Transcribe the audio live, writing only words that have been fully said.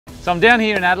So I'm down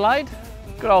here in Adelaide,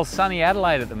 good old sunny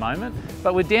Adelaide at the moment,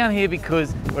 but we're down here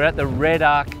because we're at the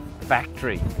Redarc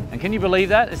factory. And can you believe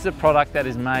that? It's a product that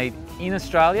is made in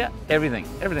Australia, everything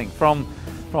from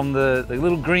the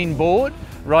little green board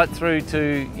right through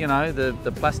to, you know,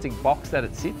 the plastic box that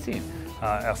it sits in.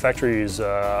 Our factory is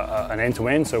an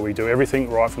end-to-end, so we do everything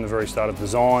right from the very start of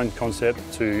design, concept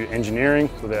to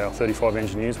engineering with our 35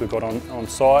 engineers we've got on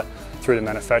site, through to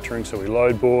manufacturing. So we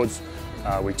load boards,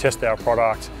 we test our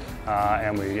product,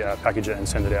 and we package it and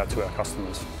send it out to our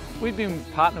customers. We've been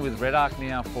partnered with Redarc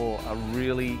now for a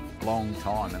really long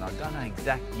time, and I don't know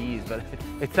exact years, but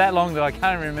it's that long that I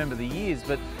can't remember the years,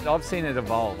 but I've seen it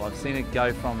evolve. I've seen it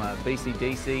go from a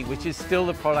BCDC, which is still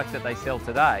the product that they sell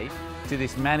today, to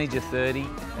this Manager 30,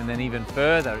 and then even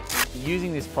further.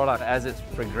 Using this product as it's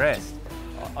progressed,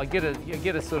 I get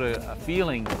a sort of a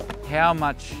feeling how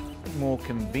much more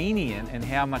convenient and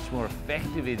how much more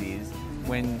effective it is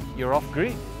when you're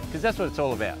off-grid, because that's what it's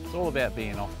all about. It's all about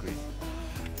being off-grid.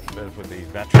 Better put these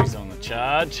batteries on the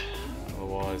charge,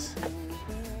 otherwise I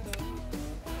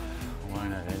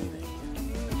won't have anything.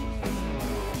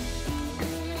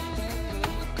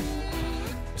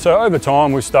 So over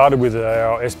time we started with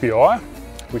our SBI,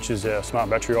 which is our smart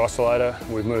battery isolator.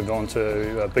 We've moved on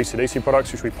to BCDC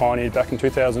products, which we pioneered back in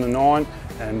 2009,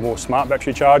 and more smart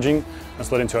battery charging.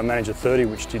 That's led into a Manager 30,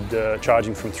 which did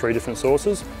charging from 3 different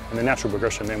sources. And the natural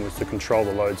progression then was to control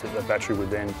the loads that the battery would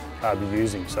then be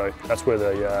using. So that's where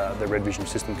the RedVision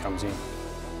system comes in.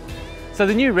 So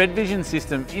the new RedVision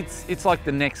system, it's like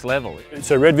the next level.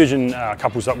 So RedVision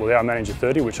couples up with our Manager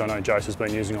 30, which I know Jase has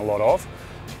been using a lot of.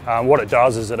 What it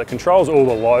does is that it controls all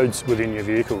the loads within your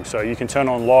vehicle. So you can turn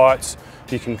on lights,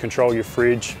 you can control your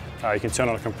fridge, you can turn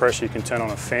on a compressor, you can turn on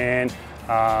a fan,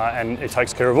 and it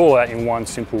takes care of all that in one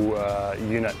simple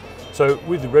unit. So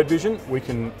with the RedVision,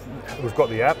 we've got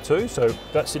the app too, so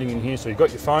that's sitting in here, so you've got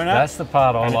your phone app. That's the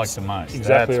part I like the most.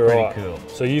 Exactly that's right. Pretty cool.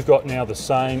 So you've got now the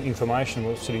same information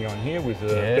what's sitting on here with the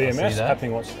BMS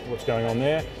happening, what's going on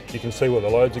there. You can see what the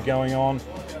loads are going on.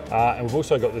 And we've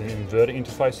also got the inverter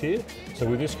interface here. So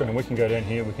with this screen, we can go down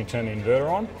here, we can turn the inverter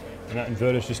on, and that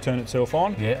inverter's just turned itself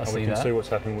on. Yeah, I see that. We can see what's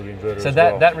happening with the inverter so as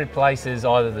that, well. that replaces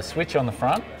either the switch on the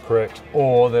front, correct,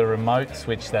 or the remote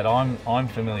switch that I'm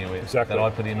familiar with, exactly, that I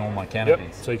put in all my canopies.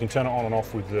 Yep. So you can turn it on and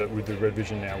off with the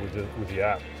RedVision now with the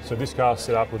app. So this car's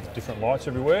set up with different lights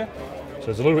everywhere. So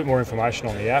there's a little bit more information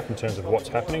on the app in terms of what's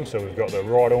happening. So we've got the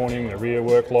right awning, the rear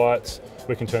work lights.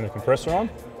 We can turn the compressor on.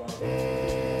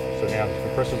 So now the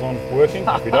compressor's on, working,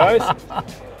 happy days.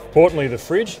 Importantly, the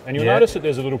fridge, and you'll notice that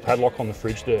there's a little padlock on the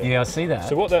fridge there. Yeah, I see that.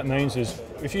 So what that means is,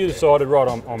 if you decided, right,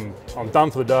 I'm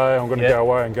done for the day, I'm going to go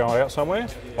away and go out somewhere,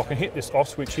 I can hit this off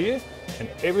switch here, and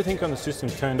everything on the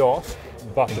system's turned off,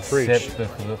 but the fridge.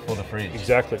 Except for the fridge.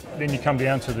 Exactly. Then you come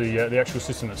down to the actual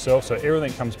system itself, so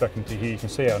everything comes back into here. You can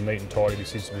see how neat and tidy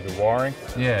this is with the wiring.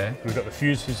 Yeah. We've got the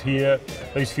fuses here.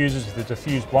 These fuses, if there's a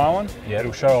fuse blowing,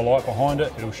 it'll show a light behind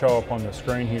it. It'll show up on the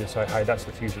screen here to say, hey, that's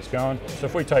the fuse that's going. So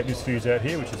if we take this fuse out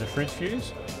here, which is a fridge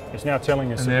fuse, it's now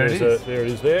telling us that there it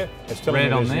is there. It's telling me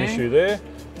there's an issue there.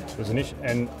 There's an issue,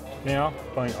 and now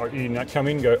you come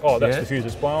in and go, oh, that's the fuse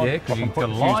that's blowing. Yeah, I because can you put put the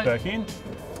the fuse light back in.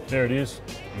 There it is.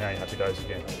 Now you're happy days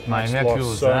again. Mate, how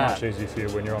cool is so that? much easier for you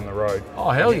when you're on the road.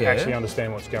 Oh, hell you yeah. actually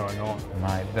understand what's going on.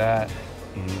 Mate, that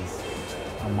is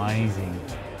amazing.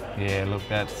 Yeah, look,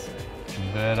 that's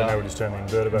inverter. So now we just turn the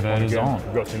inverter back on again.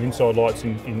 We've got some inside lights,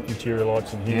 interior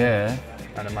lights in here. Yeah.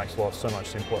 And it makes life so much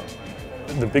simpler.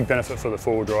 The big benefit for the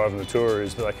four-wheel drive and the tourer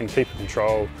is that they can keep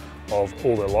control of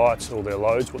all their lights, all their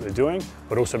loads, what they're doing,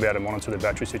 but also be able to monitor their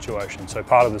battery situation. So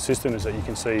part of the system is that you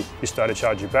can see your state of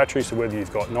charge of your battery, so whether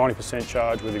you've got 90%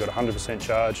 charge, whether you've got 100%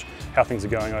 charge, how things are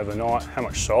going overnight, how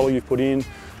much solar you've put in,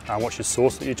 what's your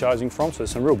source that you're charging from. So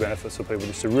there's some real benefits for people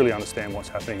just to really understand what's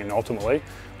happening, and ultimately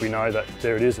we know that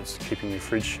there it is, it's keeping your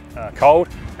fridge cold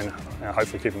and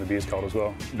hopefully keeping the beers cold as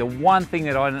well. The one thing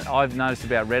that I've noticed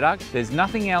about Redarc, there's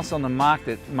nothing else on the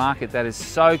market that is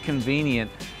so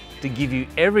convenient to give you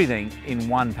everything in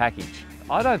one package.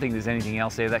 I don't think there's anything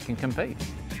else there that can compete.